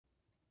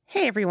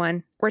Hey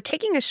everyone, we're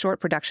taking a short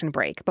production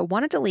break, but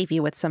wanted to leave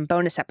you with some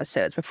bonus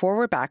episodes before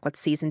we're back with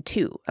season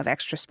 2 of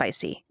Extra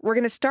Spicy. We're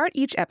going to start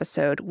each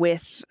episode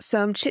with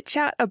some chit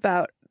chat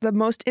about the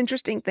most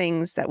interesting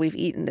things that we've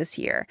eaten this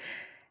year.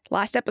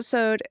 Last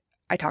episode,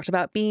 I talked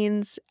about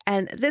beans,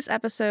 and this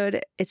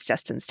episode, it's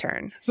Justin's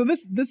turn. So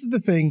this is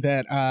the thing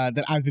that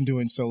I've been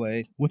doing,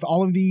 Soleil. With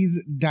all of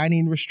these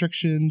dining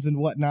restrictions and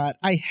whatnot,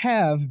 I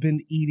have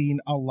been eating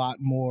a lot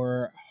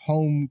more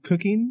home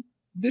cooking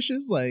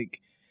dishes.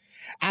 Like,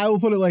 I will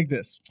put it like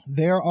this.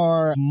 There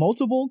are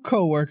multiple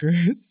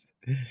coworkers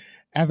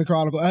at the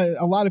Chronicle.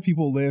 A lot of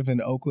people live in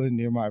Oakland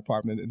near my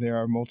apartment, and there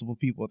are multiple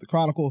people at the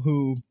Chronicle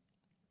who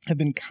have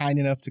been kind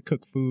enough to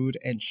cook food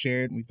and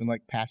share it. We've been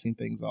like passing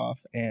things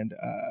off. And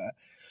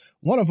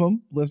one of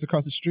them lives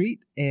across the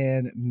street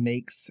and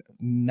makes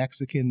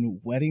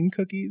Mexican wedding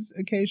cookies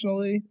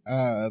occasionally.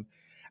 I'm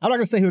not going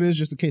to say who it is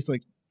just in case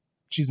like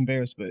she's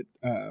embarrassed, but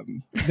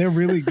they're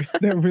really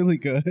they're really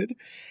good.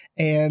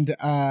 And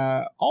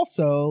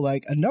also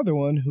like another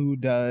one who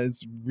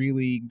does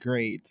really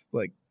great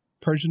like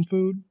Persian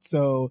food.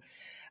 So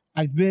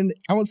I've been,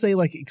 I won't say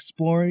like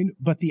exploring,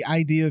 but the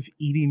idea of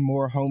eating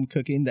more home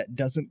cooking that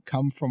doesn't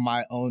come from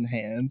my own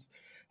hands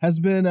has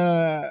been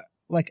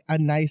like a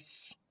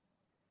nice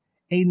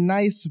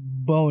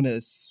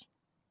bonus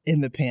in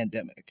the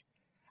pandemic.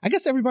 I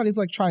guess everybody's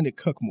like trying to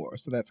cook more,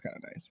 so that's kind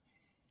of nice.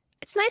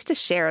 It's nice to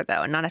share,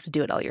 though, and not have to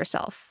do it all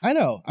yourself. I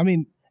know. I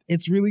mean,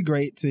 it's really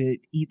great to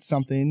eat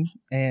something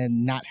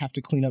and not have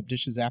to clean up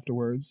dishes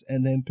afterwards,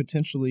 and then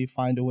potentially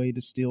find a way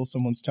to steal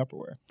someone's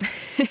Tupperware.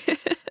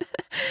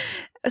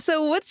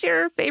 So what's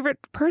your favorite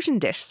Persian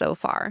dish so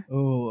far?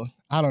 Oh,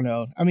 I don't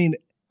know. I mean,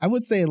 I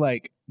would say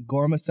like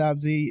Ghormeh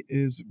sabzi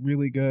is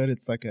really good.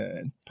 It's like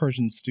a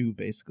Persian stew,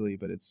 basically,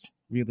 but it's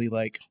really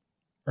like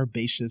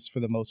herbaceous for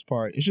the most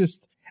part. It's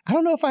just, I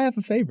don't know if I have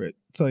a favorite,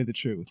 to tell you the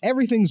truth.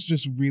 Everything's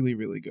just really,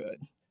 really good.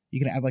 You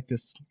can add like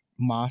this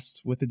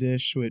mast with the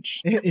dish,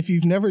 which if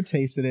you've never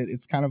tasted it,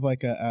 it's kind of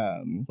like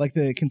a like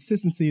the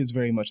consistency is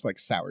very much like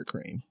sour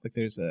cream. Like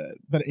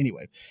but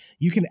anyway,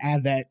 you can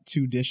add that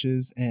to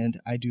dishes, and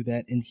I do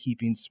that in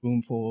heaping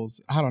spoonfuls.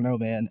 I don't know,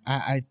 man.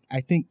 I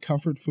think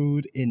comfort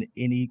food in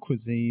any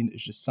cuisine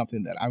is just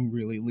something that I'm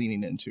really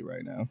leaning into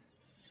right now.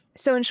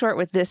 So in short,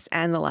 with this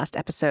and the last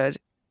episode,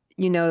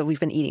 you know that we've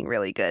been eating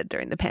really good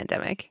during the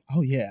pandemic.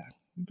 Oh yeah,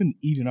 we've been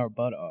eating our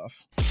butt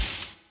off.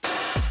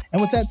 And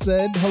with that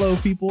said, hello,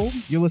 people.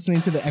 You're listening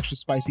to the Extra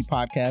Spicy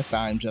Podcast.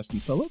 I'm Justin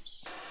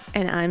Phillips.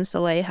 And I'm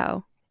Soleil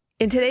Ho.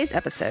 In today's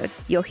episode,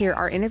 you'll hear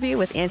our interview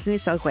with Anthony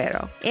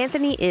Salguero.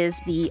 Anthony is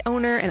the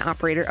owner and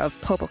operator of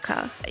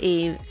Popolka,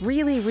 a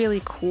really,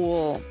 really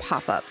cool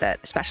pop-up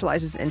that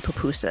specializes in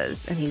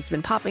pupusas. And he's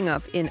been popping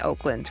up in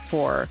Oakland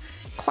for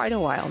quite a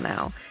while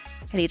now.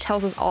 And he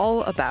tells us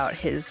all about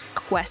his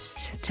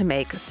quest to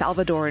make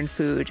Salvadoran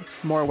food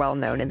more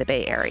well-known in the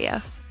Bay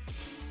Area.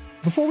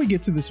 Before we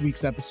get to this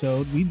week's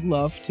episode, we'd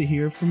love to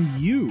hear from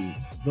you,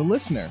 the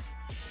listener.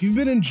 If you've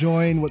been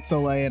enjoying what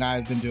Soleil and I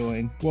have been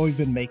doing, what we've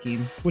been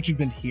making, what you've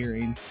been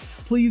hearing,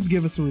 please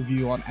give us a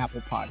review on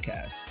Apple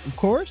Podcasts. Of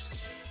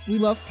course, we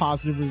love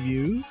positive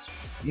reviews.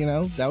 You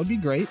know, that would be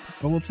great,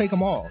 but we'll take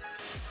them all.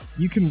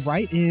 You can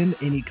write in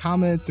any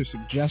comments or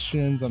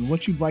suggestions on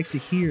what you'd like to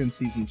hear in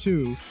Season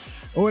 2,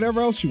 or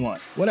whatever else you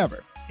want,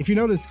 whatever. If you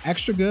notice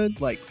extra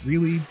good, like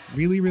really,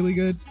 really, really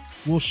good,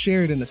 we'll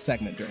share it in a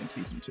segment during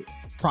Season 2.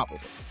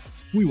 Probably.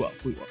 We will.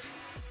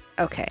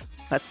 Okay,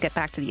 let's get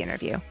back to the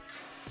interview.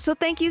 So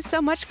thank you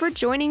so much for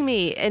joining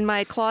me in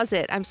my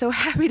closet. I'm so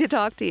happy to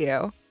talk to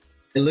you.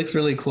 It looks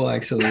really cool,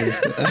 actually.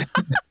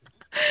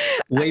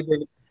 Way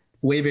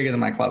bigger than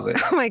my closet.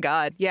 Oh my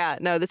God. Yeah,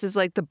 no, this is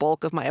like the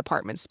bulk of my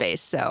apartment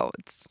space, so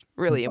it's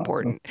really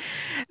important.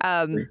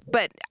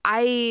 But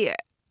I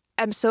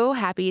am so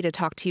happy to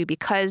talk to you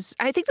because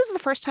I think this is the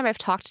first time I've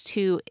talked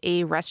to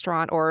a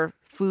restaurant or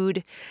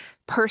food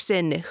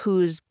person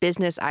whose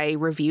business I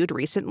reviewed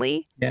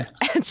recently. Yeah.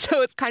 And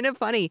so it's kind of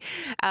funny.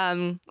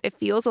 It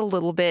feels a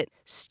little bit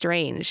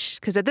strange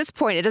because at this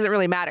point, it doesn't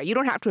really matter. You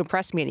don't have to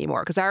impress me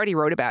anymore because I already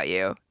wrote about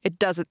you. It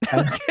doesn't.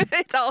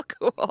 It's all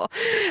cool.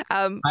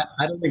 I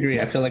don't agree.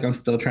 I feel like I'm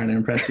still trying to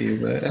impress you.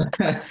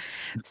 But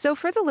So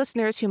for the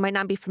listeners who might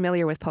not be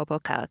familiar with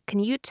Popolka, can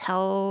you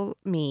tell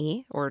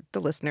me or the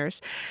listeners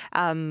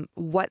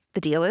what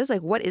the deal is?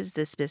 Like, what is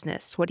this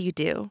business? What do you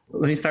do?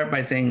 let me start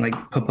by saying like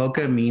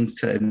Popolka means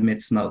to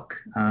emit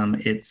smoke.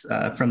 It's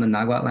from the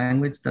Nahuatl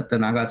language, that the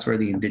Nahuatls were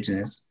the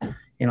indigenous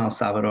in El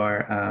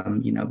Salvador,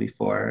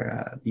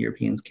 before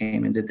Europeans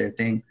came and did their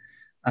thing.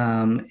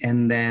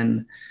 And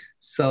then,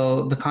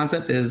 so the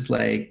concept is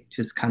like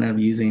just kind of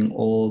using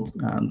old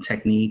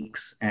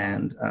techniques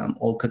and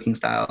old cooking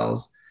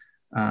styles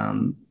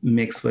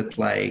mixed with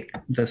like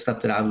the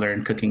stuff that I've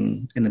learned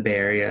cooking in the Bay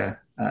Area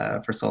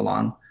for so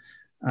long,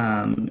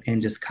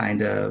 and just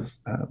kind of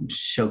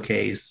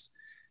showcase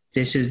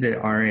dishes that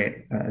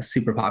aren't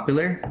super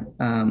popular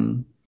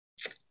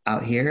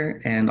out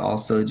here, and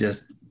also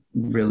just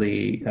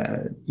really,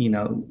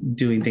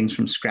 doing things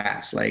from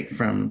scratch, like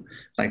from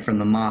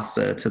the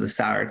masa to the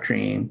sour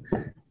cream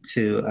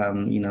to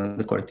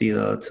the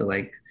curtido, to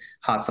like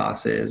hot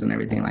sauces and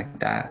everything like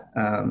that.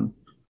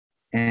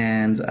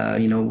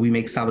 We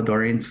make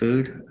Salvadorian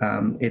food.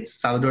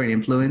 It's Salvadorian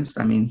influenced.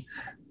 I mean,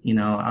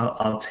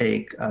 I'll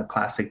take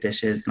classic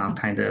dishes and I'll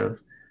kind of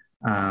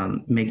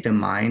make them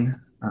mine,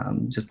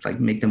 just like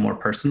make them more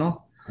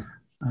personal.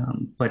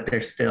 But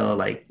they're still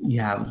like, you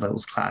have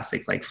those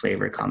classic like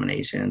flavor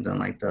combinations and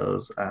like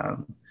those,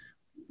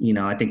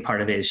 I think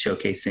part of it is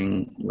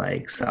showcasing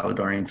like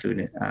Salvadorian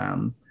food.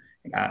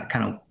 I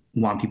kind of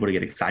want people to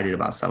get excited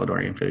about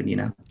Salvadorian food,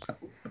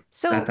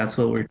 So that's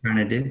what we're trying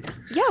to do.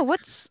 Yeah.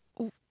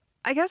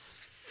 I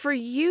guess for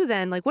you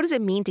then, like, what does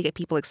it mean to get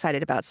people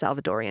excited about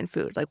Salvadorian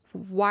food? Like,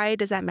 why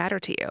does that matter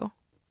to you?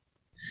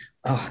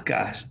 Oh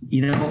gosh,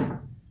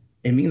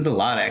 it means a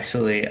lot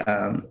actually.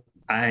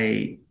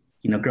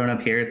 Growing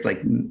up here, it's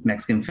like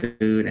Mexican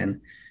food and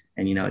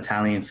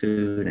Italian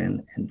food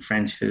and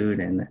French food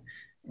and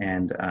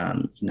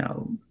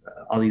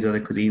all these other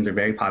cuisines are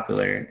very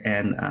popular.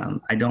 And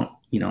I don't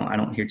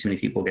hear too many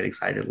people get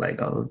excited like,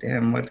 oh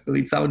damn, what do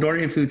we eat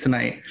Salvadorian food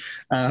tonight?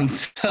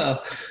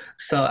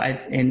 So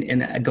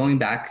going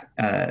back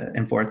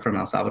and forth from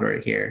El Salvador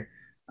to here,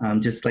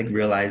 just like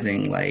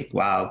realizing like,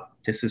 wow,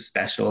 this is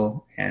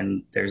special,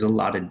 and there's a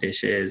lot of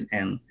dishes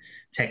and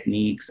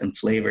techniques and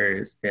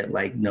flavors that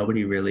like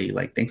nobody really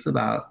like thinks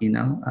about,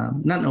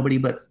 not nobody,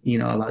 but a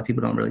lot of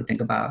people don't really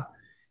think about.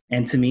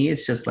 And to me,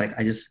 it's just like,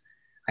 I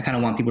kind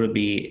of want people to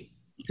be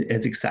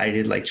as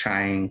excited like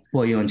trying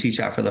pollo and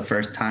chicha for the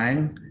first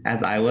time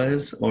as I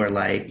was, or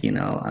like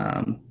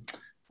almejas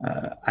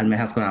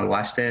con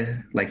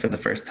alguaste like for the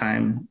first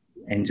time,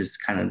 and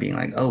just kind of being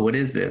like, oh, what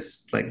is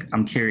this? Like,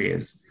 I'm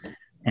curious.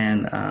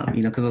 And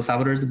because El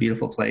Salvador is a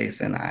beautiful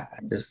place, and I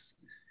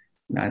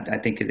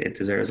think it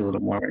deserves a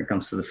little more when it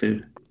comes to the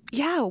food.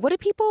 Yeah. What do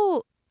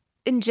people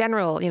in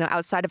general,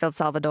 outside of El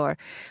Salvador,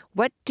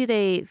 what do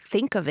they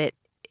think of it?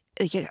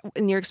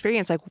 In your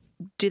experience, like,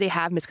 do they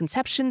have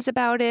misconceptions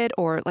about it,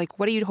 or like,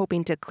 what are you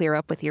hoping to clear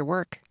up with your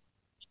work?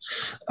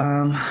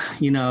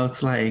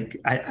 It's like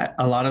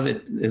a lot of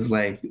it is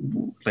like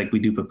we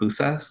do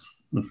pupusas.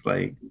 It's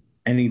like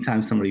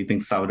anytime somebody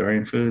thinks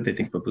Salvadorian food, they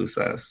think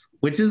pupusas,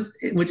 which is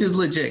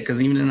legit,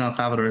 because even in El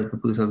Salvador,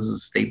 pupusas is a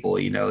staple.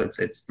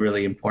 It's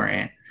really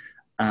important,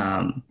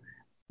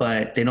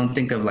 but they don't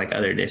think of like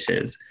other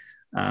dishes.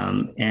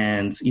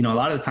 And a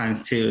lot of the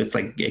times too, it's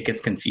like it gets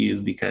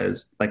confused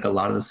because like a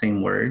lot of the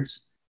same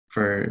words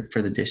for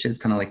the dishes,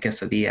 kind of like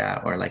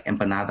quesadilla or like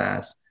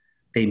empanadas,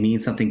 they mean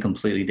something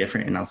completely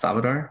different in El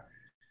Salvador.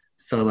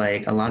 So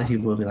like a lot of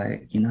people will be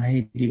like,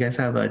 hey, do you guys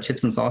have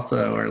chips and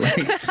salsa? Or like,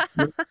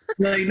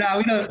 like,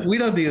 no, we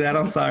don't do that.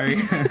 I'm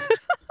sorry.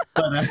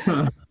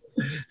 But,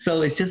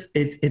 so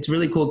it's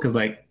really cool because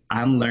like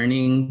I'm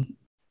learning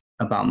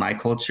about my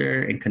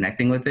culture and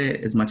connecting with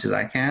it as much as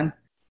I can.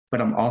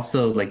 But I'm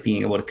also like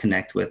being able to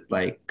connect with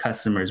like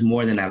customers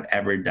more than I've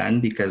ever done,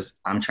 because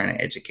I'm trying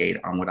to educate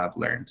on what I've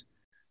learned.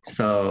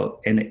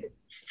 So, and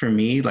for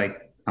me,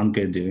 like I'm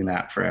good doing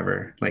that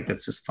forever. Like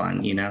that's just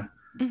fun,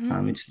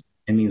 Mm-hmm.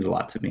 It means a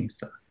lot to me.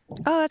 So.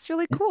 Oh, that's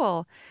really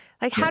cool.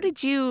 Like, how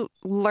did you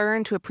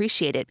learn to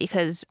appreciate it?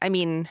 Because, I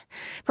mean,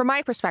 from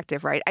my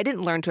perspective, right, I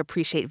didn't learn to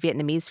appreciate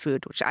Vietnamese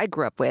food, which I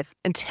grew up with,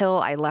 until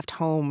I left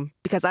home,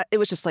 because it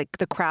was just like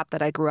the crap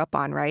that I grew up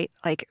on, right?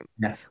 Like,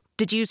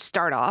 Did you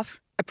start off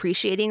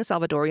appreciating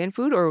Salvadorian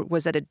food, or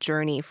was it a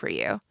journey for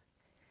you?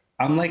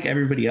 I'm like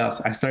everybody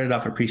else. I started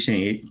off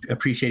appreciating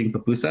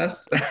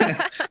pupusas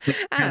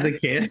as a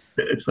kid.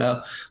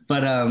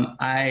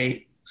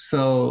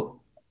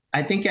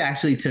 I think it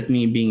actually took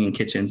me being in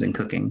kitchens and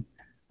cooking,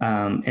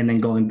 and then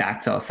going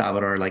back to El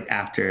Salvador, like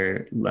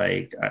after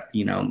like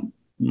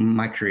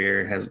my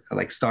career has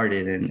like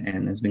started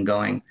and has been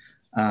going,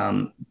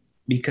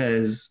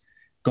 because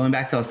going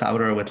back to El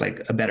Salvador with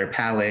like a better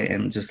palate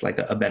and just like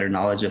a better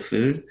knowledge of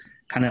food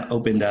kind of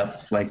opened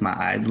up like my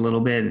eyes a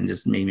little bit and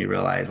just made me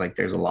realize like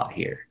there's a lot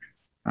here.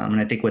 And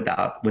I think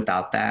without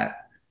the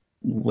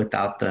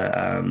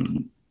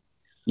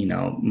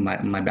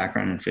my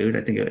background in food,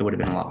 I think it would have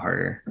been a lot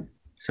harder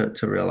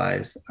to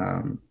realize.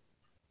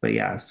 But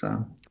yeah,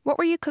 so. What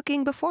were you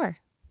cooking before?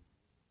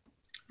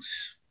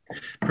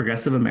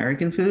 Progressive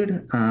American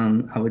food.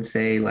 I would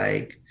say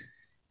like,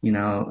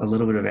 a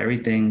little bit of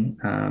everything.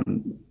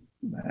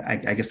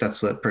 I guess that's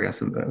what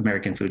progressive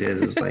American food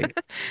is like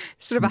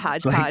sort of a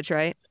hodgepodge,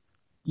 right?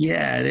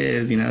 Yeah, it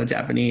is,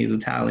 Japanese,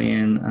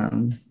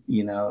 Italian,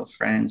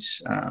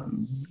 French,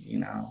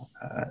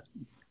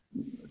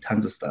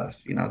 tons of stuff.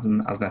 I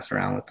was messing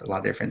around with a lot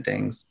of different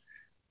things.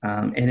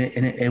 And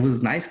it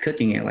was nice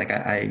cooking it. Like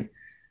I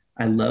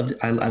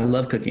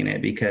love cooking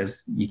it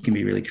because you can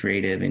be really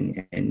creative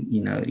and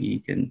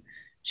you can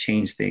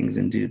change things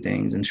and do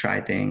things and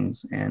try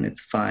things, and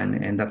it's fun.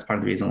 And that's part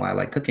of the reason why I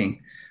like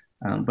cooking.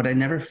 But I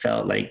never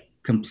felt like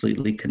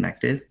completely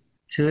connected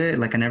to it.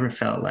 Like I never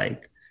felt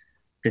like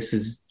this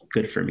is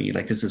good for me.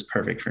 Like this is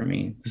perfect for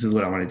me. This is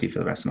what I want to do for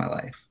the rest of my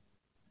life.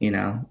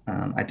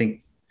 I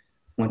think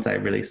once I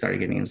really started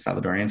getting into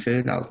Salvadorian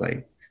food, I was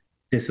like,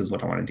 this is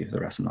what I want to do for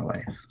the rest of my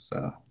life.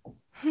 So,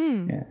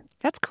 yeah.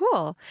 That's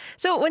cool.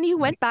 So when you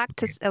went back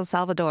to El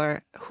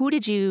Salvador, who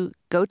did you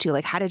go to?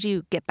 Like, how did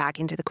you get back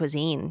into the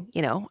cuisine?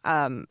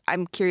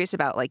 I'm curious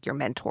about like your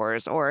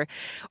mentors or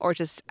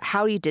just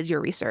how you did your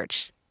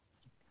research.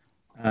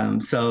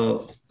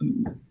 So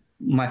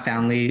my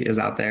family is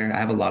out there. I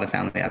have a lot of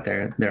family out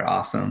there. They're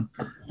awesome.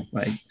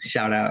 Like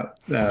shout out.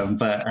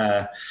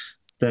 But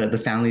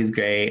the family is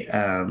great.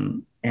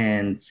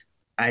 And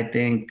I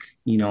think,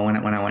 when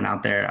I went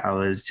out there, I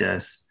was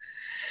just,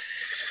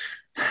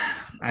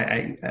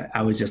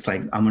 I was just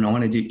like, I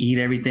want to eat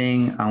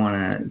everything. I want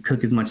to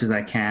cook as much as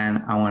I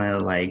can. I want to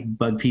like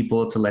bug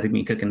people to letting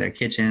me cook in their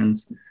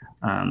kitchens.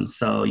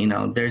 So,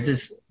 there's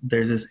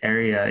this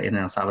area in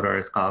El Salvador.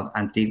 It's called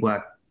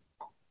Antigua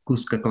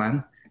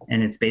Cuscatlan.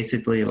 And it's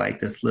basically like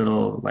this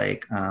little,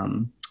 like,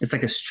 it's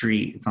like a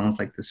street. It's almost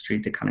like the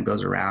street that kind of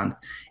goes around.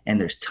 And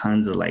there's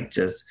tons of like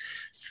just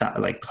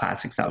like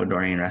classic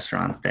Salvadorian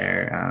restaurants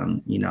there.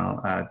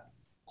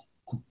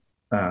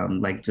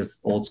 Like just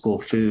old school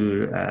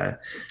food,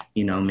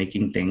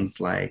 making things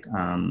like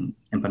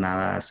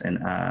empanadas and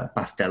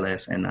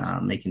pasteles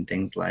and making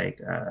things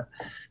like,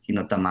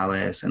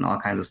 tamales and all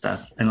kinds of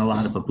stuff. And a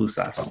lot of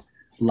pupusas.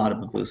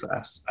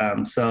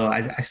 So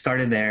I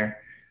started there.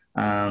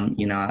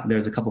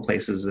 There's a couple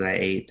places that I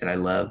ate that I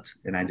loved,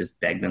 and I just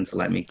begged them to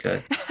let me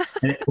cook.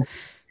 And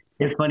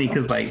it's funny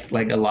because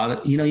like a lot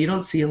of, you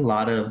don't see a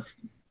lot of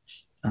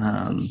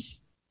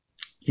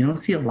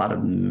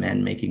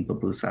men making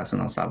pupusas in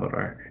El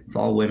Salvador. It's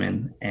all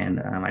women. And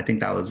I think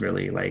that was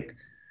really like,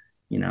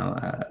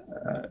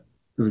 it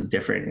was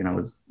different. And I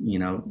was,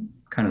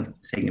 kind of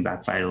taken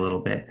back by it a little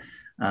bit.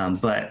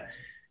 But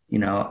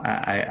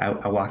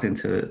I walked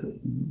into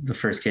the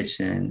first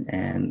kitchen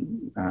and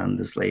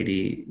this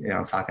lady, I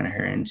was talking to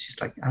her and she's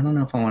like, I don't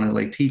know if I want to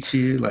like teach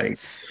you. Like,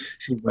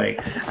 she's like,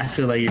 I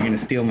feel like you're going to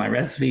steal my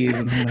recipes.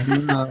 And I'm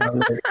like,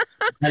 no,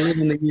 I live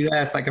in the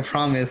US. Like I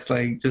promise,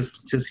 like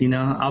just,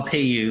 I'll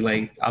pay you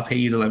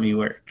to let me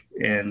work.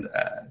 And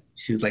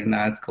she was like,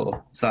 nah, it's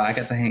cool. So I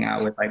got to hang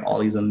out with like all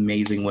these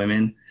amazing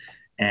women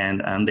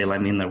and they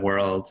let me in their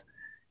world.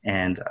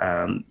 And,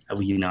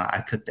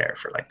 I cooked there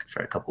for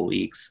a couple of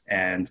weeks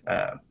and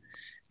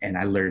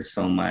I learned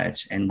so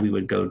much and we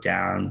would go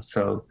down.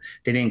 So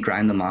they didn't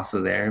grind the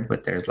masa there,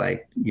 but there's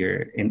like,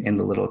 you're in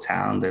the little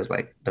town, there's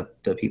like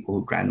the people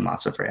who grind the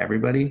masa for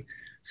everybody.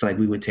 So like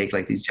we would take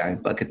like these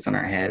giant buckets on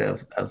our head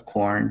of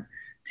corn,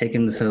 take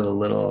them to the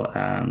little,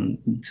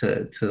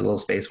 to the little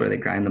space where they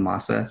grind the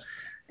masa.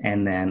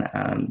 And then,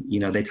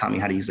 they taught me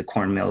how to use the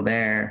corn mill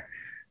there.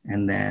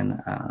 And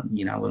then,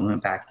 we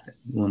went back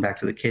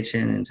to the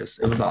kitchen and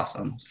it was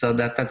awesome. So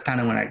that's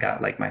kind of when I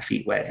got like my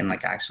feet wet and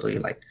like actually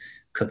like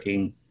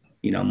cooking,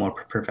 more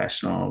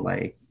professional,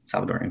 like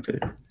Salvadorian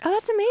food. Oh,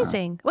 that's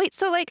amazing. Wait,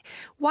 so like,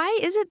 why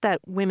is it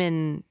that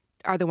women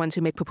are the ones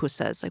who make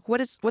pupusas? Like,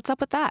 what's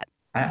up with that?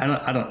 I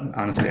don't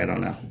honestly, I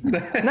don't know.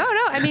 No,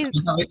 I mean,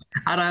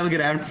 I don't have a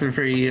good answer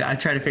for you. I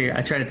try to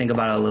think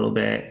about it a little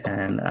bit.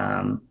 And,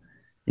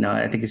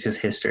 I think it's just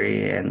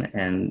history and,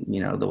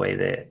 the way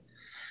that,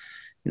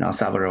 El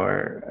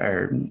Salvador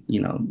or,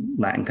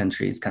 Latin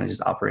countries kind of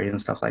just operate and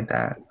stuff like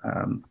that.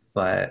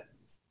 But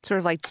sort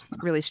of like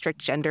really strict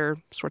gender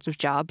sorts of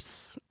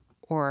jobs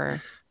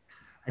or.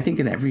 I think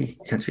in every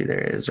country there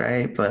is,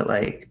 right? But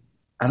like,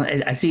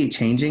 I see it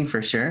changing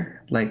for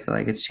sure. Like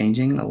it's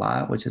changing a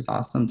lot, which is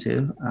awesome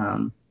too.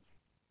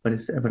 But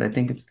I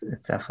think it's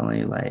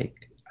definitely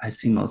like, I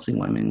see mostly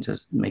women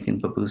just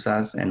making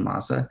pupusas and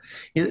masa.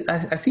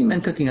 I see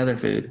men cooking other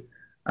food.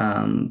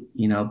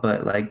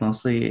 But like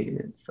mostly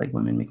it's like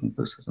women making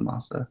pupusas and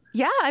masa.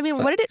 Yeah. I mean,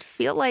 what did it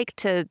feel like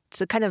to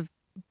kind of,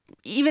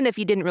 even if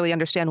you didn't really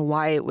understand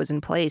why it was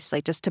in place,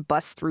 like just to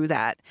bust through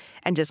that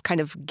and just kind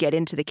of get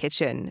into the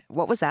kitchen?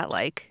 What was that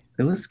like?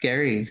 It was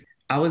scary.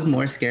 I was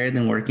more scared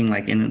than working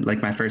like in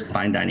like my first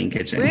fine dining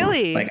kitchen.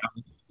 Really? Like,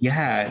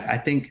 yeah, I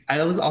think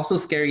I was also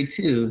scary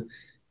too.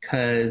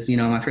 Cause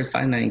my first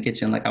fine dining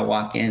kitchen, like I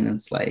walk in and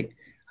it's like,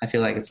 I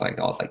feel like it's like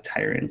all like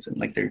tyrants and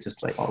like, they're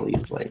just like all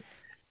these like,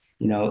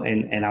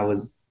 and I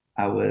was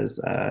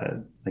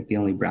like the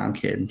only brown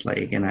kid,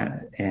 like, and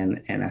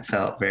I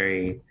felt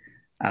very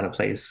out of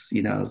place,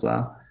 as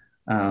well.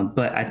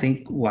 But I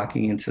think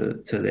walking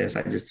into this,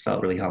 I just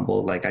felt really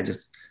humbled. Like I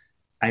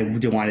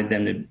wanted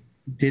them to,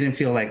 didn't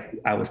feel like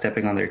I was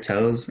stepping on their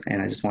toes. And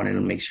I just wanted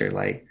to make sure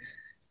like,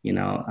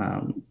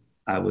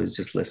 I was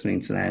just listening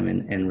to them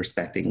and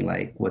respecting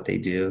like what they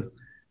do.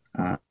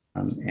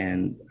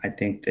 And I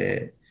think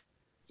that,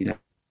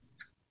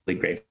 really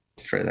great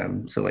for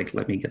them to like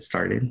let me get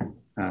started.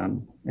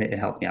 It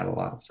helped me out a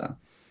lot. So,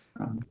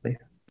 yeah.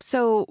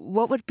 So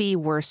what would be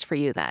worse for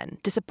you then?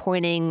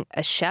 Disappointing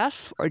a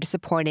chef or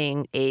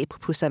disappointing a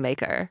pupusa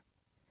maker?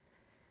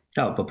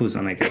 Oh,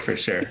 pupusa maker for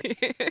sure.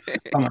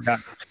 Oh my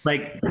God.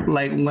 Like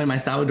when my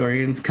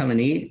Salvadorians come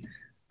and eat,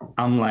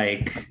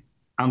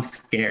 I'm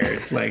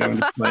scared. Like I'm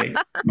just like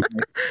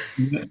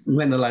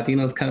when the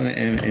Latinos come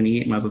and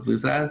eat my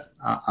pupusas,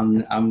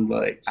 I'm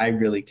like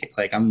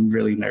I'm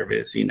really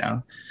nervous.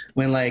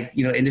 When like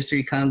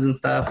industry comes and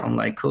stuff, I'm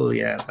like cool,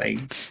 yeah, like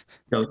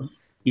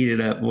eat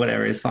it up,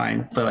 whatever, it's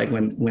fine. But like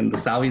when the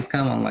salvies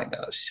come, I'm like,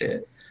 oh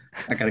shit,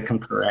 I gotta come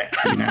correct,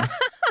 you know.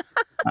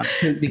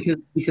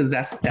 Because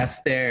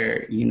that's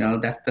their, you know,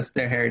 that's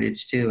their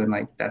heritage too, and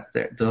like that's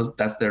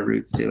their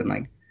roots too, and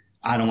like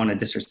I don't want to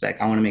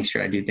disrespect. I want to make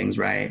sure I do things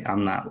right.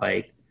 I'm not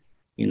like,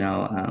 you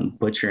know,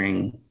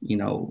 butchering, you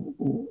know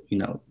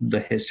the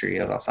history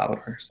of El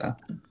Salvador. So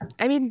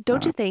I mean,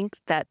 don't you think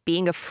that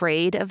being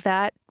afraid of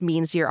that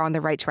means you're on the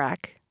right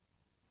track?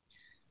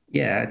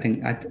 yeah,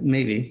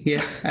 maybe,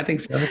 yeah, I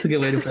think so. That's a good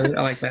way to put it.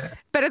 I like that.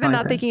 Better I than like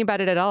not that. thinking about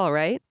it at all,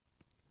 right?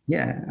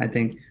 Yeah, I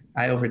think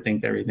I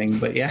overthink everything,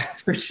 but yeah,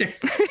 for sure.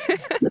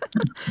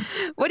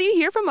 What do you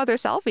hear from other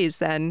selfies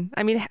then?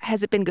 I mean,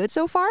 has it been good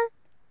so far?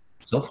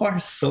 So far,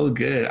 so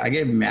good. I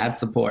get mad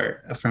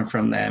support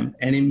from them,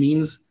 and it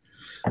means,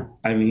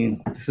 I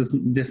mean,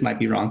 this might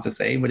be wrong to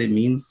say, but it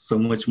means so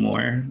much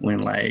more when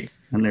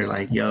they're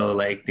like, "Yo,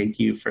 like, thank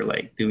you for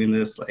like doing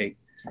this." Like,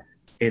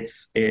 it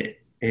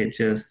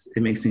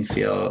makes me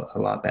feel a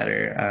lot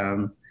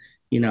better,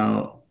 you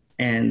know.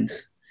 And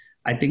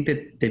I think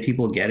that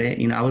people get it.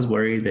 You know, I was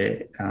worried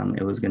that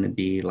it was going to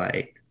be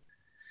like,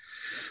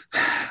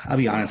 I'll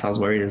be honest, I was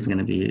worried it was going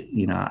to be,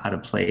 you know, out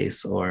of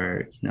place,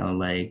 or, you know,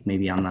 like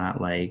maybe I'm not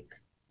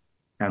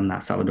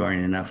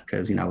Salvadorian enough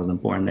because, you know, I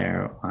wasn't born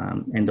there.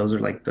 And those are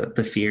like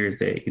the fears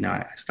that, you know,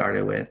 I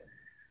started with.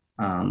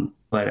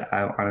 But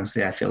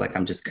I feel like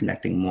I'm just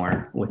connecting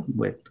more with you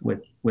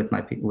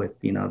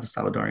know, the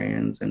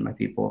Salvadorians and my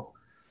people,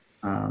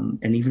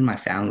 and even my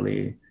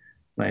family.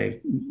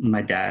 Like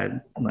my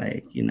dad,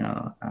 like, you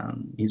know,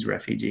 he's a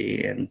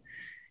refugee,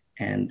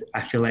 and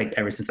I feel like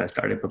ever since I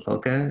started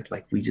Popoka,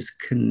 like we just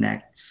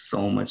connect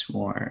so much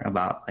more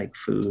about like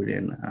food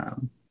and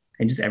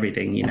just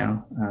everything, you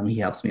know. He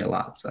helps me a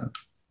lot, so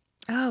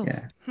Oh,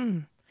 yeah.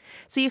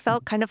 So you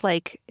felt kind of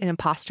like an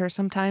imposter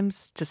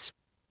sometimes, just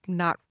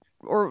not,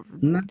 or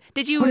Not,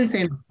 did I wouldn't you?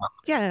 say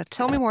Yeah,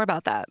 tell me more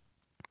about that.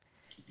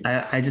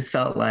 I just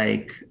felt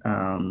like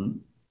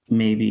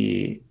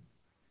maybe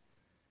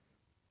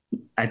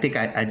I think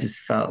I just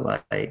felt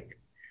like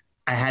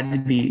I had to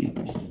be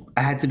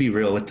I had to be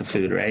real with the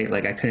food, right?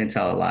 Like I couldn't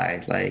tell a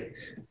lie. Like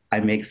I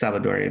make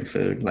Salvadorian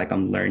food, like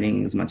I'm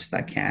learning as much as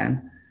I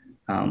can.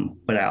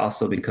 But I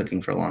also been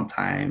cooking for a long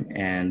time,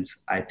 and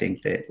I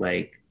think that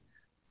like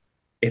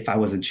if I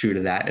wasn't true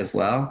to that as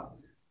well,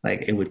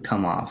 like it would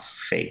come off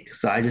fake.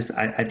 So I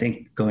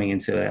think going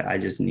into it, I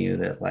just knew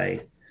that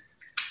like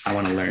I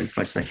want to learn as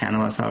much as I can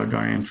about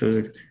Salvadorian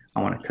food.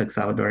 I want to cook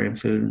Salvadorian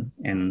food,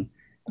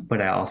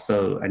 but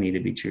I need to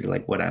be true to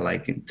like what I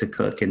like to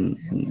cook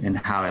and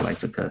how I like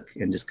to cook,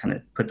 and just kind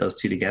of put those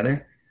two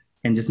together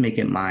and just make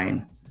it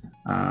mine.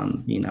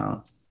 You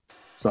know,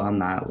 so I'm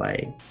not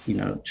like, you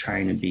know,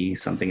 trying to be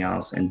something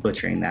else and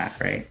butchering that,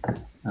 right?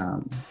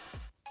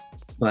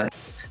 But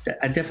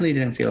I definitely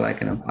didn't feel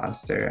like an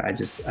imposter. I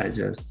just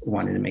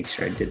wanted to make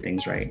sure I did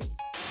things right.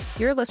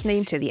 You're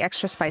listening to the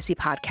Extra Spicy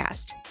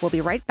Podcast. We'll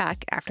be right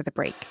back after the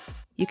break.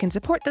 You can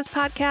support this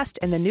podcast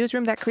and the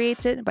newsroom that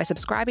creates it by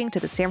subscribing to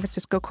the San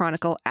Francisco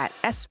Chronicle at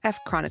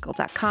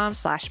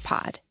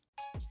sfchronicle.com/pod.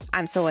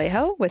 I'm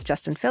Soleil with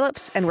Justin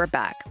Phillips, and we're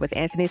back with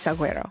Anthony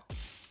Salguero.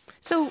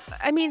 So,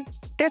 I mean,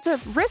 there's a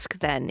risk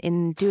then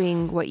in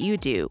doing what you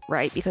do,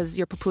 right? Because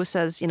your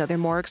pupusas, you know, they're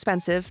more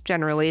expensive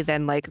generally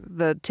than like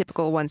the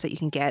typical ones that you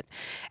can get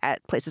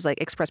at places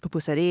like Express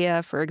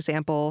Pupuseria, for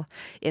example,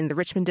 in the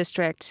Richmond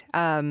district.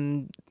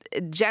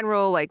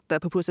 General, like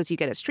the pupusas you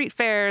get at street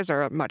fairs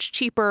are much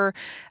cheaper.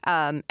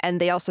 And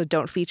they also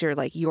don't feature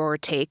like your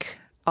take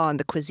on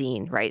the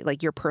cuisine, right?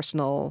 Like your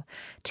personal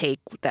take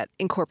that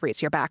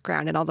incorporates your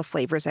background and all the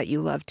flavors that you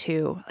love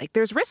too. Like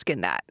there's risk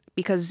in that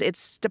because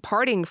it's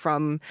departing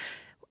from,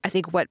 I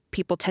think, what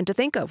people tend to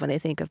think of when they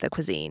think of the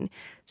cuisine.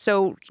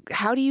 So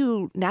how do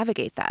you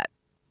navigate that?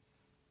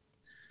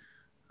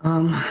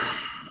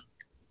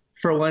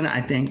 For one,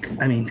 I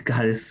mean,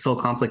 God, it's so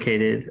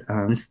complicated.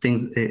 I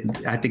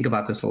think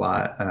about this a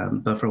lot.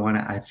 But for one,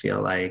 I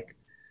feel like,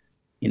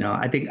 you know,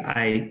 I think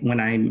when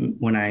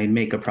I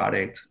make a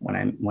product,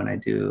 when I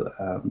do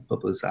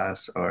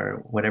pupusas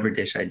or whatever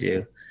dish I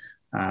do,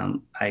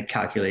 I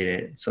calculate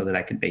it so that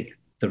I can make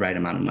the right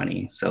amount of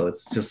money. So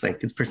it's just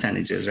like it's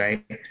percentages,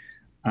 right?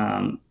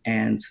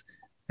 And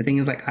the thing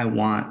is, like, I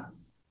want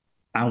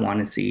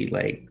to see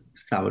like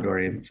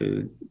Salvadorian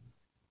food.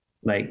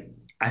 Like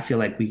I feel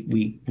like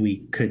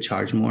we could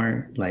charge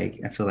more. Like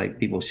I feel like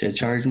people should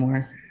charge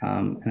more.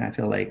 And I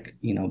feel like,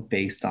 you know,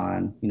 based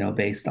on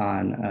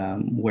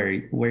where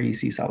you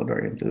see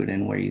Salvadorian food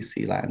and where you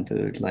see Latin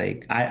food,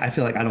 like I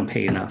feel like I don't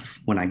pay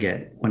enough when I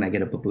get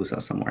a pupusa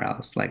somewhere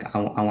else. Like I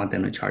want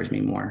them to charge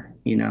me more,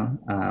 you know.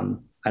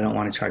 I don't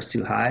want to charge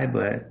too high,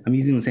 but I'm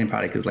using the same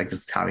product as like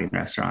this Italian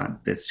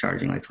restaurant that's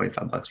charging like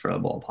 $25 for a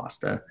bowl of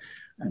pasta.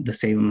 The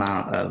same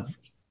amount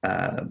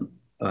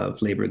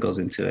of labor goes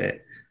into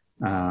it.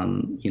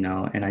 You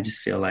know, and I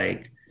just feel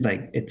like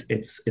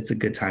it's a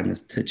good time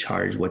to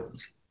charge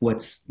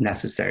what's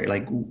necessary,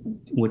 like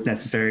what's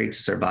necessary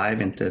to survive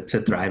and to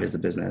thrive as a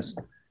business,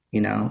 you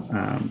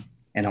know.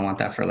 And I want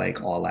that for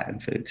like all Latin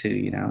food too,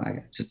 you know.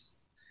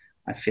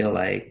 I feel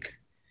like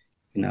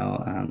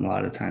A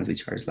lot of times we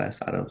charge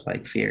less out of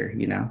like fear,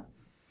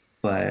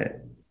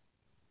 but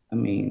I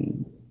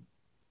mean,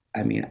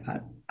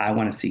 I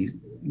want to see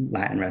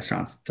Latin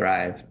restaurants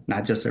thrive,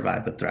 not just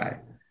survive, but thrive.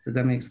 Does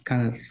that make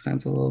kind of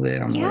sense a little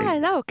bit? I'm Yeah, like, I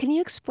know. Can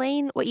you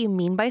explain what you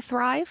mean by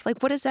thrive?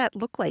 Like, what does that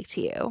look like to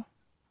you?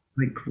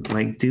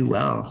 like do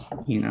well,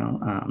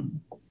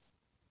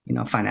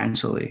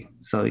 financially.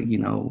 So,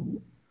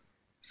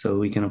 so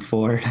we can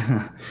afford.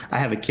 I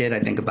have a kid. I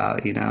think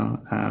about, I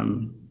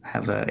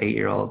have a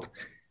 8-year-old,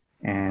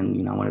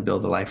 and I want to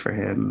build a life for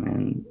him,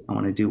 and I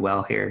want to do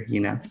well here.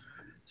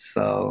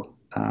 So,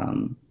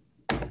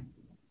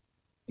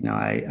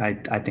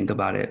 I think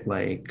about it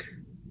like,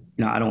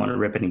 I don't want to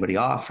rip anybody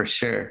off for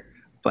sure,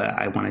 but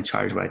I want to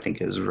charge what I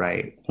think is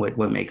right,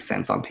 what makes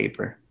sense on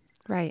paper.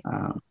 Right.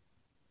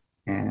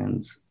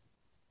 And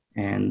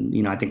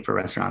I think for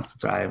restaurants to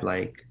thrive,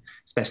 like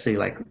especially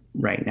like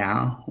right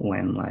now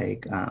when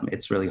like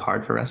it's really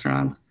hard for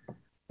restaurants,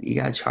 you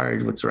gotta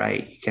charge what's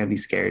right. You can't be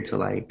scared to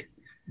like,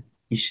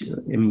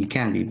 you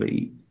can be, but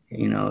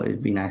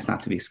it'd be nice not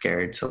to be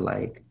scared to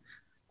like,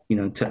 to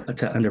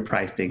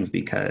underprice things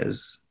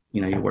because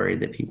you're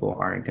worried that people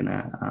aren't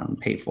gonna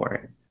pay for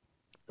it.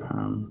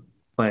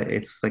 But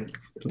it's like,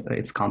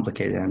 it's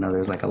complicated. I know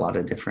there's like a lot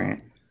of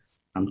different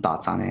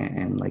thoughts on it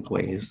and like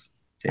ways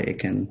that it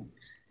can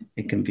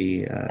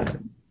be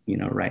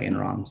right and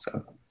wrong.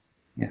 So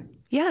yeah.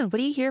 Yeah. What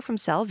do you hear from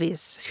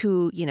Selvies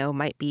who,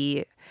 might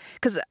be,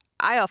 because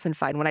I often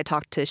find when I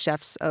talk to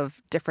chefs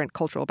of different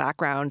cultural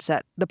backgrounds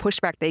that the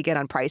pushback they get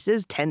on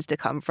prices tends to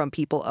come from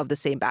people of the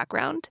same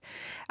background.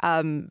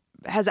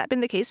 Has that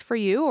been the case for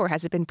you, or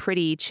has it been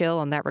pretty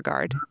chill in that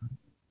regard?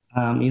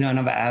 And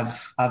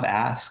I've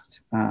asked,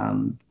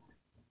 and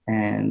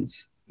I've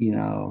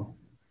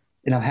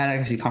had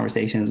actually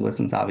conversations with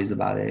some Savis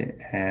about it,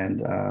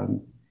 and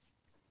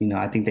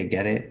I think they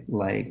get it.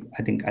 Like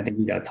I think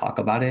we got to talk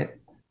about it.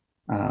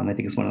 I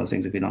think it's one of those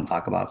things if we don't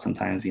talk about,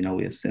 sometimes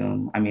we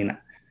assume. I've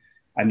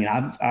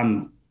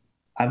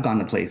gone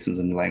to places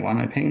and like, why am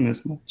I paying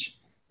this much?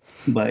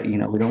 But we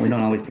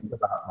don't always think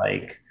about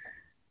like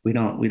we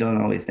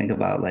don't always think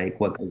about like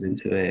what goes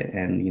into it,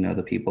 and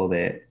the people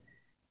that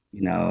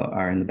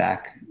are in the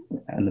back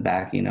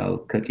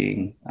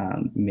cooking,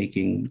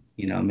 making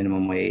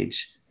minimum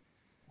wage,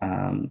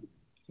 and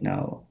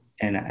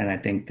I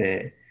think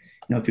that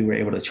if we were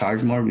able to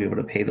charge more, we'd be able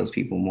to pay those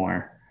people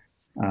more,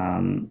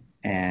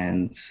 and I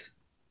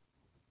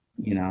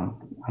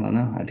don't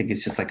know, I think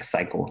it's just like a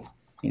cycle,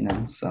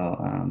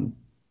 so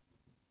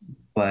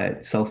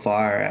but so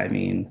far, I've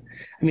had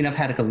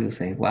a couple people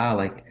say, wow,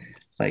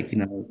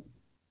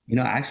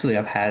 actually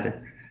I've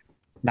had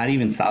not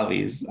even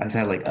Salvies. I've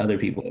had like other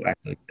people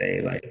actually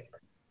say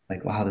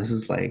wow, this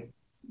is a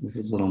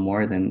little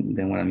more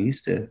than what I'm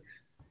used to.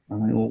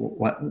 I'm like, well,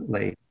 what,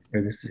 like,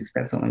 or this is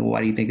expensive. I'm like, well,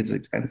 why do you think it's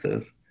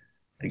expensive?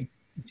 Like,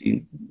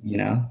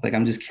 like,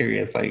 I'm just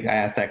curious. Like, I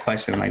asked that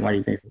question, like, why do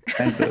you think it's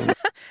expensive?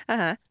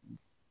 Uh-huh.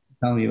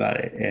 Tell me about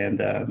it.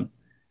 And, a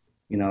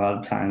lot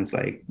of times,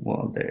 like,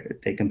 well,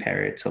 they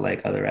compare it to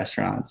like other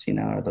restaurants,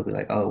 or they'll be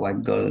like, oh, why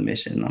go to the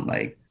Mission? I'm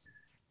like,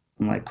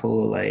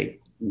 cool.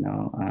 Like,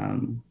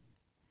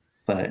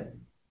 but,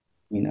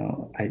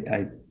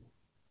 I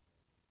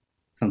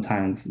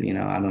sometimes,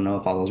 I don't know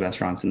if all those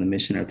restaurants in the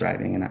Mission are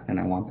thriving, and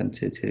I want them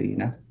to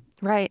too,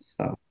 Right.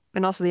 So,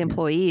 And also the yeah,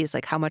 employees,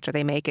 like how much are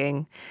they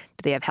making?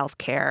 Do they have health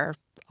care?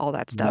 All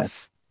that yeah,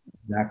 stuff.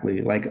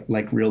 exactly.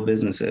 Like real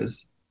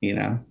businesses,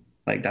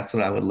 like that's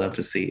what I would love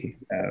to see.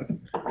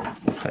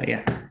 But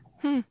yeah.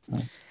 Hmm.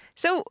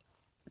 So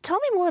tell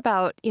me more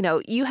about,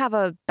 you have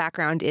a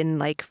background in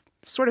like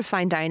sort of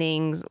fine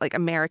dining, like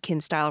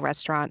American style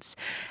restaurants.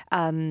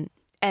 And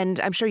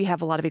I'm sure you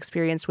have a lot of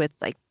experience with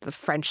like the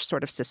French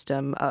sort of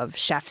system of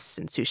chefs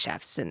and sous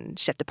chefs and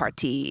chef de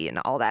partie and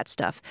all that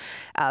stuff.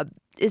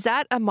 Is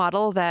that a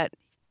model that,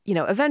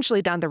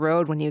 eventually down the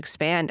road when you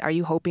expand, are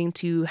you hoping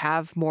to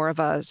have more of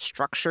a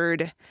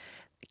structured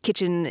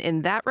kitchen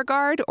in that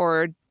regard?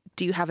 Or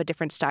do you have a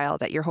different style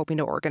that you're hoping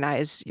to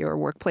organize your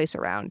workplace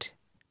around?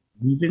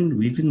 We've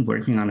been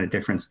working on a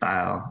different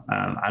style.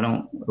 I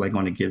don't like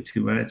want to give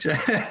too much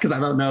because I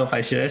don't know if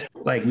I should.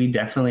 Like we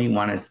definitely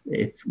want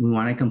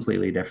it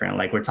completely different.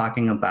 Like we're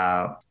talking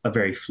about a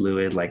very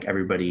fluid, like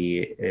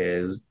everybody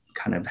is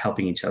kind of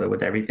helping each other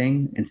with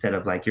everything instead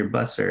of like your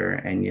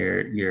busser and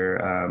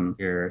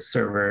your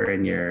server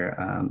and your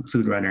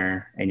food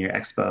runner and your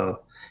expo.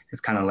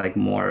 It's kind of like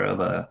more of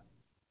a,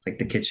 like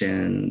the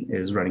kitchen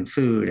is running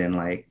food and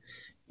like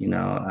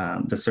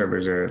the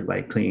servers are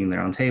like cleaning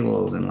their own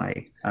tables, and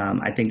like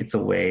I think it's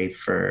a way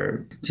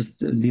for just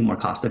to be more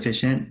cost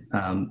efficient,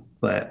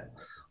 but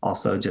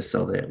also just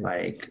so that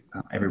like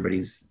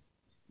everybody's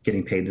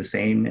getting paid the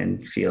same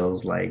and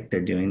feels like they're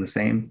doing the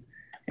same,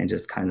 and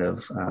just kind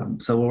of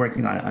so we're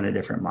working on a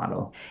different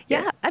model.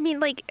 Yeah, I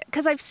mean, like,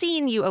 because I've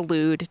seen you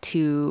allude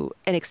to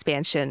an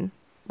expansion,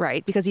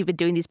 right? Because you've been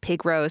doing these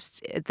pig roasts,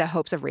 the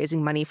hopes of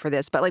raising money for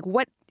this. But like,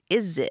 what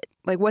is it?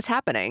 Like, what's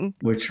happening?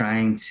 We're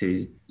trying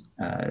to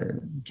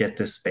get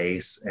the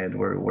space, and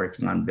we're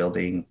working on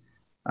building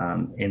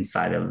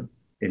inside of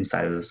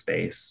inside of the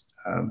space.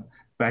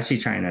 We're actually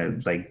trying to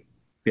like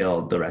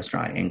build the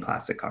restaurant in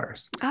classic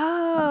cars.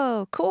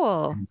 Oh,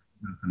 cool. And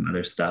some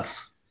other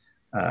stuff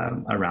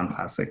around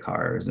classic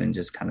cars, and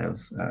just kind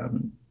of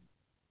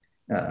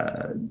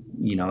uh,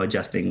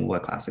 adjusting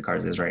what classic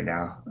cars is right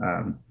now.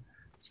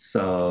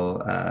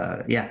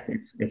 Yeah,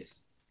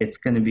 it's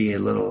going to be a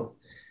little.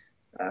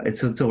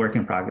 It's a work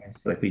in progress.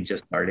 Like we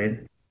just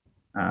started,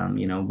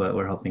 but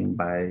we're hoping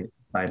by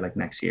like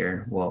next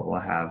year we'll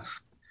have.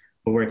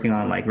 We're working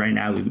on like right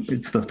now.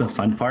 It's the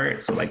fun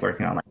part. So like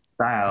working on like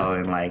style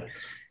and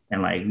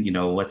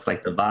what's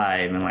like the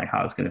vibe and like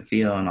how it's gonna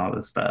feel and all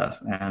this stuff.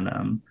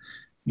 And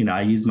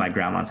I use my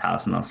grandma's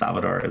house in El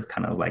Salvador as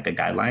kind of like a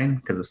guideline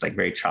because it's like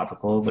very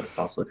tropical, but it's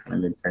also kind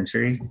of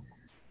mid-century.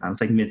 It's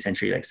like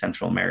mid-century, like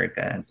Central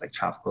America. And it's like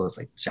tropical. It's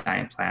like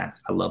giant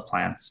plants. I love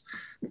plants.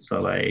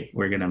 So like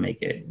we're gonna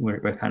make it.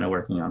 We're kind of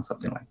working on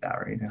something like that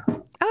right now.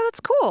 Oh,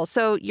 that's cool.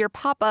 So your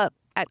pop-up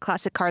at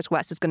Classic Cars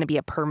West is going to be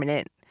a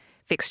permanent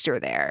fixture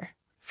there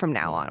from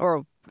now on,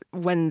 or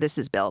when this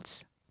is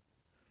built.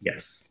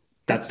 Yes,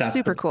 that's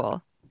super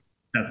cool.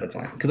 That's the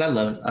plan because I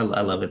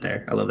love it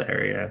there. I love the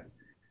area.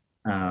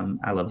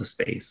 I love the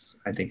space.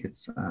 I think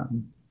it's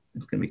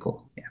gonna be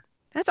cool. Yeah,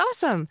 that's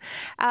awesome.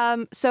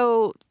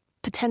 So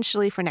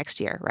potentially for next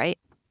year, right?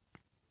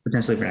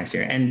 Potentially for next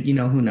year, and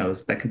who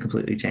knows? That could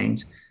completely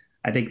change.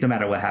 I think no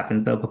matter what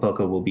happens, though,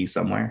 Popoca will be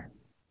somewhere.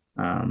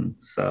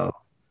 So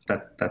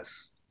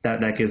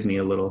that gives me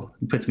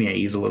puts me at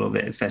ease a little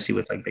bit, especially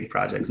with like big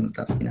projects and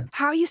stuff.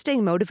 How are you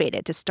staying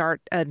motivated to start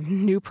a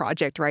new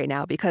project right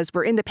now? Because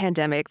we're in the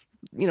pandemic.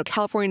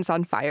 California's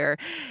on fire.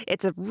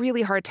 It's a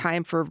really hard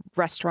time for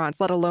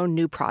restaurants, let alone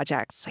new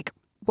projects. Like,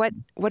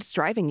 what's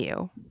driving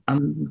you?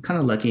 I'm kind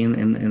of lucky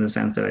in the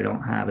sense that I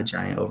don't have a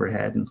giant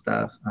overhead and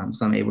stuff.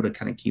 So I'm able to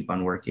kind of keep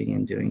on working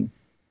and doing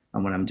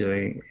what I'm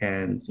doing.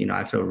 And,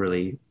 I feel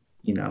really,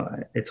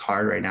 it's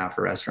hard right now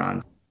for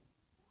restaurants.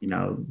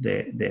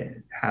 They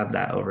have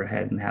that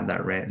overhead and have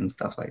that rent and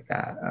stuff like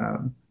that.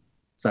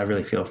 So I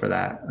really feel for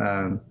that.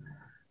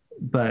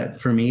 But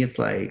for me, it's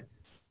like,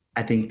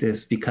 I think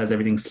because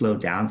everything's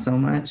slowed down so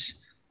much,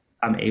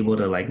 I'm able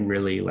to like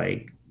really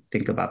like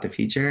think about the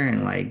future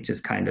and like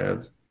just kind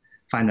of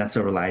find that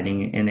silver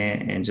lining in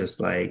it and just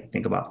like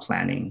think about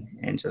planning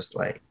and just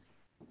like,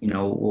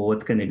 well,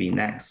 what's going to be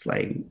next?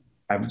 Like,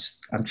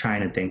 I'm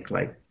trying to think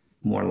like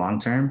more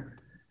long-term.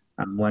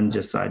 One,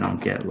 just so I don't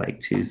get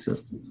like too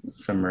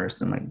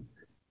submersed and like,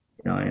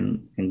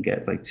 and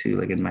get like too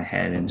like in my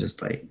head and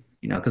just like,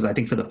 because I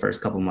think for the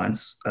first couple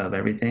months of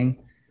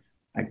everything,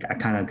 I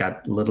kind of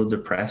got a little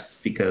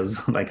depressed because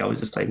like I was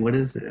just like, what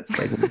is this?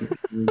 Like, what are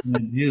we gonna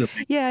do?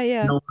 Like,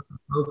 yeah.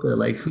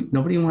 Like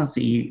nobody wants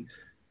to eat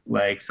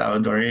like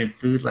Salvadorian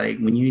food. Like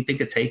when you think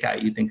of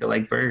takeout, you think of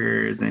like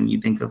burgers and you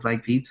think of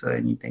like pizza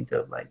and you think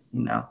of like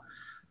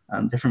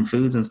different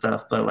foods and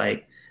stuff. But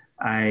like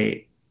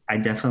I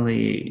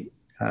definitely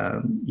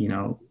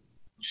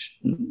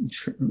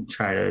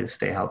try to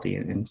stay healthy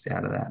and stay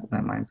out of that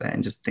mindset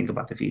and just think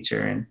about the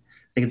future. And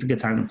I think it's a good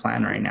time to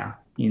plan right now.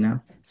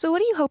 So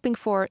what are you hoping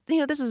for?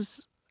 This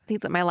is, I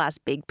think, my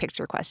last big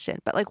picture question,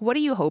 but like, what are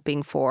you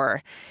hoping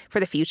for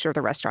the future of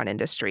the restaurant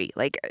industry?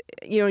 Like,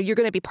 you're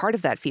going to be part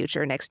of that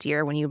future next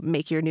year when you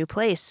make your new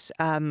place.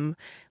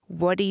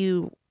 What are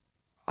you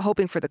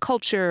hoping for the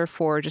culture,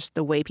 for just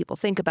the way people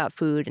think about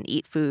food and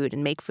eat food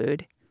and make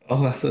food?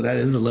 Oh, so that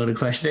is a loaded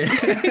question.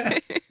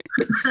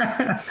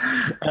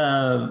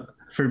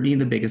 For me,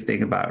 the biggest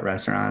thing about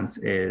restaurants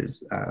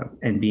is,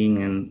 and being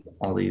in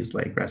all these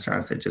like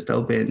restaurants that just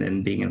opened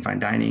and being in fine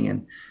dining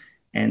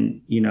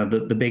and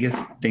the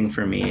biggest thing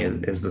for me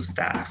is the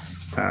staff.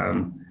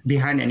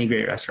 Behind any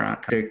great restaurant,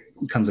 there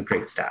comes a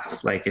great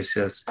staff. Like it's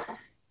just,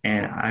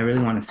 and I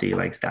really want to see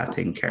like staff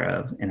taken care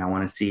of, and I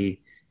want to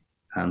see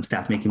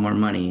staff making more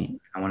money.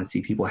 I want to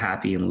see people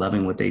happy and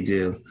loving what they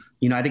do.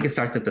 I think it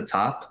starts at the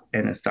top,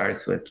 and it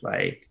starts with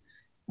like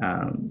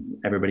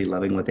everybody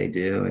loving what they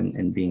do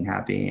and being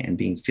happy and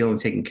feeling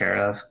taken care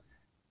of.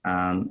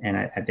 And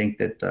I think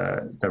that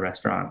the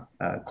restaurant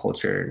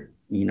culture,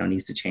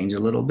 needs to change a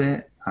little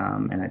bit.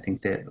 And I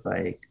think that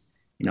like,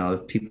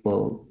 if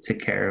people took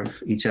care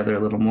of each other a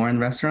little more in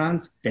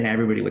restaurants, then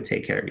everybody would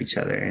take care of each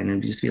other, and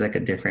it'd just be like a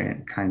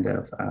different kind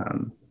of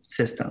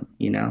system,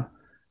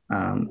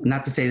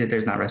 not to say that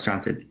there's not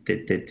restaurants that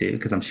do,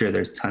 because I'm sure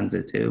there's tons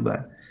that do,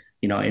 but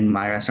in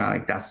my restaurant,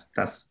 like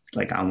that's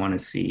like, I want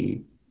to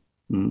see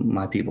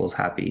my people's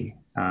happy,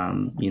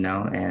 and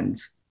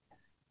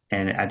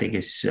I think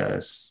it's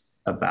just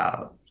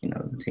about,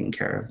 taking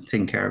care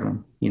of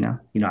them,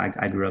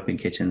 I grew up in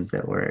kitchens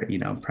that were,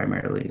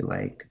 primarily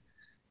like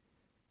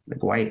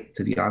white,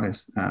 to be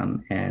honest.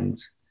 And,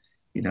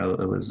 it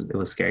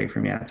was scary for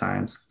me at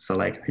times. So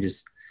like,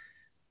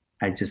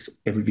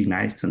 it would be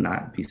nice to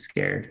not be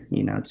scared,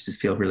 to just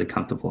feel really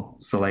comfortable.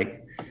 So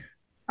like,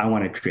 I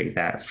want to create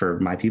that for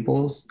my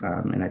peoples.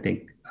 And I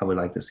think I would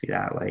like to see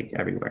that like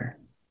everywhere.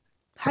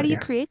 How do you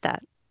create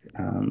that?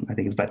 I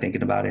think it's by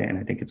thinking about it, and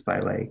I think it's by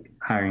like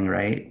hiring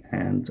right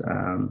and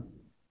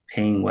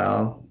paying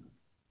well,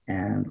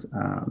 and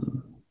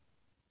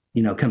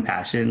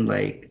compassion.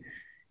 Like,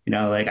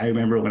 like I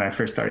remember when I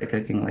first started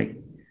cooking, like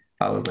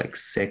if I was like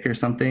sick or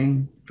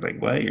something,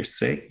 like, what, you're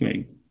sick?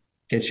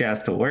 Get your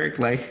ass to work.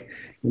 Like,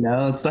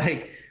 it's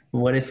like,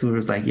 what if it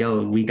was like,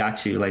 yo, we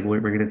got you. Like, we're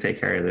going to take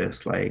care of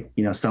this. Like,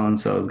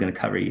 so-and-so is going to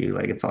cover you.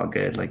 Like, it's all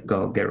good. Like,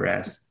 go get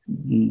rest.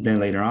 Then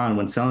later on,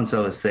 when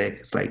so-and-so is sick,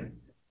 it's like,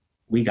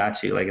 we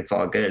got you. Like, it's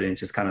all good. And it's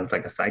just kind of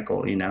like a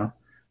cycle,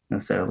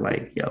 instead of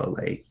like, yo,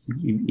 like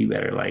you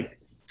better like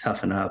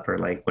toughen up or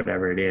like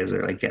whatever it is,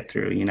 or like get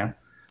through,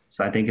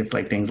 So I think it's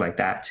like things like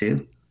that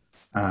too.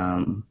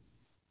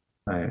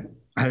 But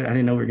I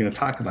didn't know we were going to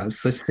talk about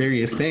such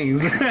serious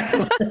things.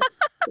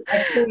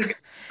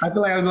 I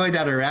feel like I'm going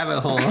down a rabbit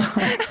hole.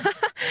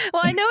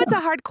 Well, I know it's a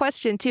hard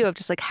question too, of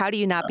just like, how do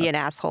you not be an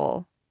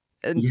asshole?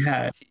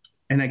 Yeah.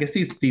 And I guess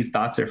these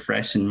thoughts are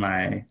fresh in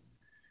my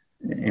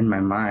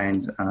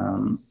mind.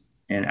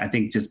 And I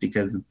think just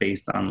because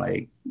based on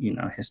like,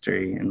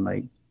 history and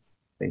like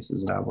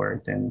places that I've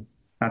worked, and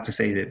not to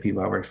say that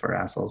people I worked for are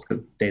assholes,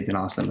 because they've been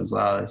awesome as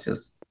well. It's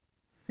just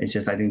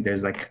I think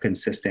there's like a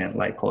consistent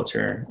like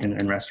culture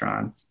in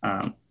restaurants.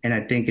 And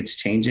I think it's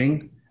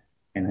changing,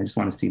 and I just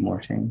want to see more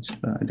change.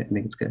 But I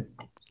think it's good.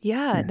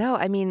 Yeah, no,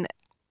 I mean,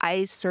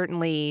 I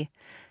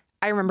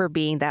remember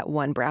being that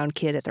one brown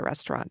kid at the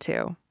restaurant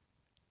too.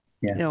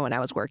 Yeah. When I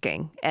was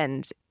working,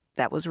 and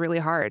that was really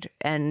hard.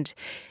 And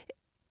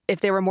if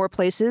there were more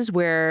places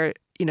where,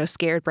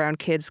 scared brown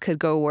kids could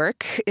go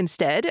work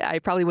instead, I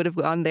probably would have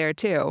gone there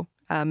too,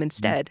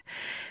 instead.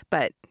 Mm-hmm.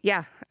 But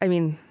yeah, I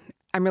mean,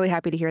 I'm really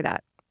happy to hear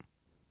that.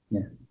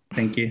 Yeah.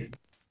 Thank you.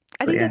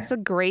 I think that's a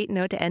great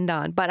note to end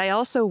on. But I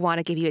also want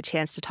to give you a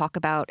chance to talk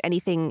about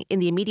anything in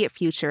the immediate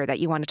future that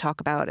you want to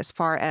talk about as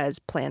far as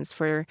plans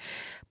for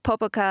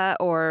Popoka,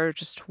 or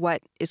just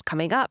what is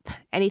coming up.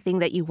 Anything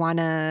that you want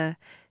to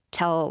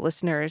tell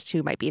listeners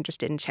who might be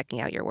interested in checking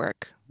out your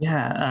work.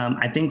 Yeah,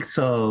 I think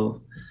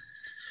so.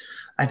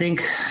 I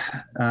think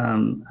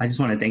I just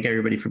want to thank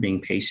everybody for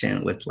being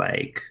patient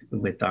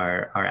with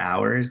our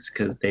hours,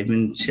 because they've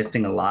been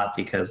shifting a lot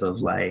because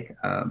of like,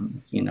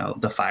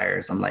 the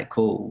fires. I'm like,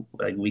 cool,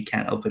 like we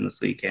can't open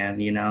this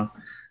weekend,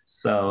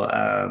 So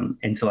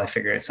until I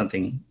figure out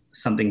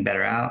something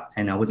better out,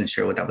 and I wasn't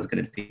sure what that was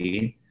going to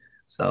be.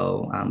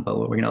 So, but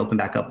we're going to open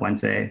back up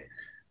Wednesday.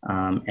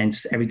 And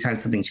just every time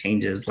something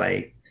changes,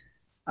 like,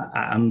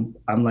 I'm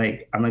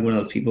like one of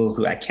those people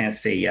who I can't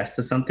say yes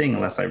to something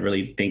unless I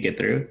really think it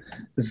through.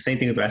 It's the same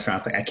thing with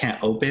restaurants. Like I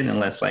can't open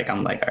unless like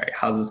I'm like, all right,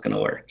 how's this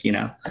gonna work?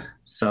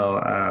 So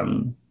I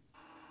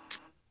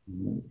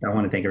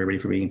want to thank everybody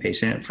for being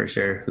patient, for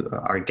sure.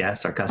 Our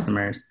guests, our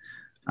customers.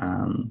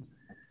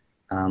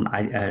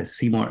 I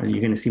see more.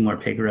 You're gonna see more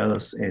pig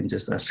roasts and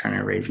just us trying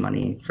to raise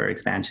money for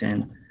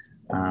expansion.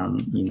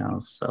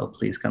 So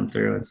please come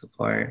through and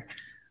support.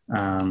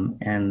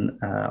 And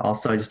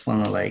also, I just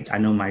want to I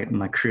know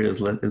my crew is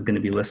going to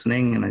be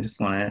listening, and I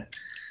just want to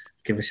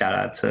give a shout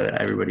out to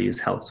everybody who's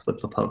helped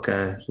with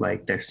Popoka.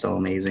 Like, they're so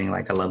amazing.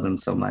 Like, I love them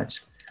so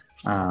much.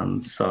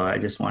 So I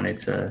just wanted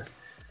to,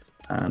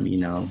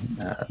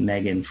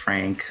 Megan,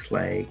 Frank,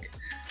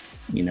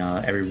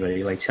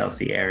 everybody, like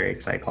Chelsea,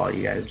 Eric, like all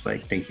you guys,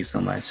 like, thank you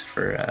so much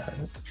for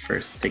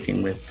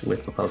sticking with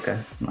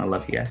Popoka. I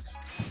love you guys.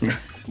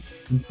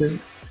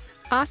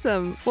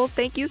 Awesome. Well,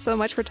 thank you so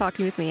much for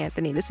talking with me,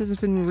 Anthony. This has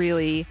been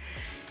really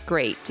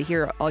great to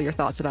hear all your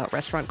thoughts about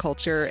restaurant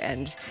culture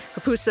and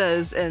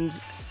pupusas and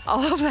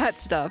all of that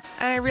stuff.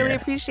 And I really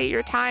appreciate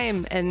your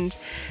time. And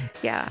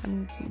yeah,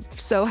 I'm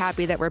so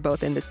happy that we're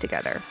both in this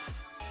together.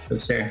 For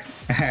sure.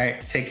 All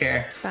right. Take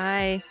care.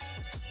 Bye.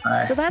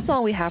 Bye. So that's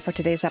all we have for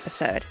today's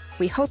episode.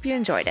 We hope you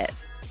enjoyed it.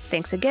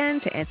 Thanks again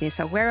to Anthony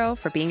Salguero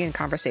for being in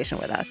conversation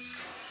with us.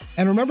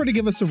 And remember to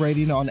give us a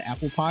rating on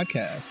Apple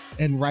Podcasts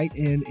and write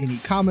in any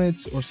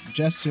comments or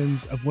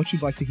suggestions of what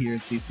you'd like to hear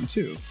in season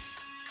 2.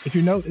 If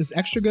your note is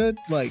extra good,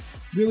 like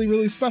really,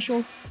 really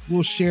special,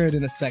 we'll share it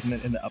in a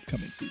segment in the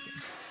upcoming season.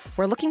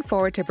 We're looking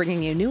forward to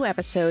bringing you new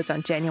episodes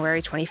on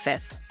January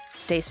 25th.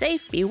 Stay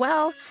safe, be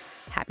well,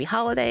 happy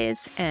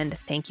holidays, and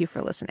thank you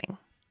for listening.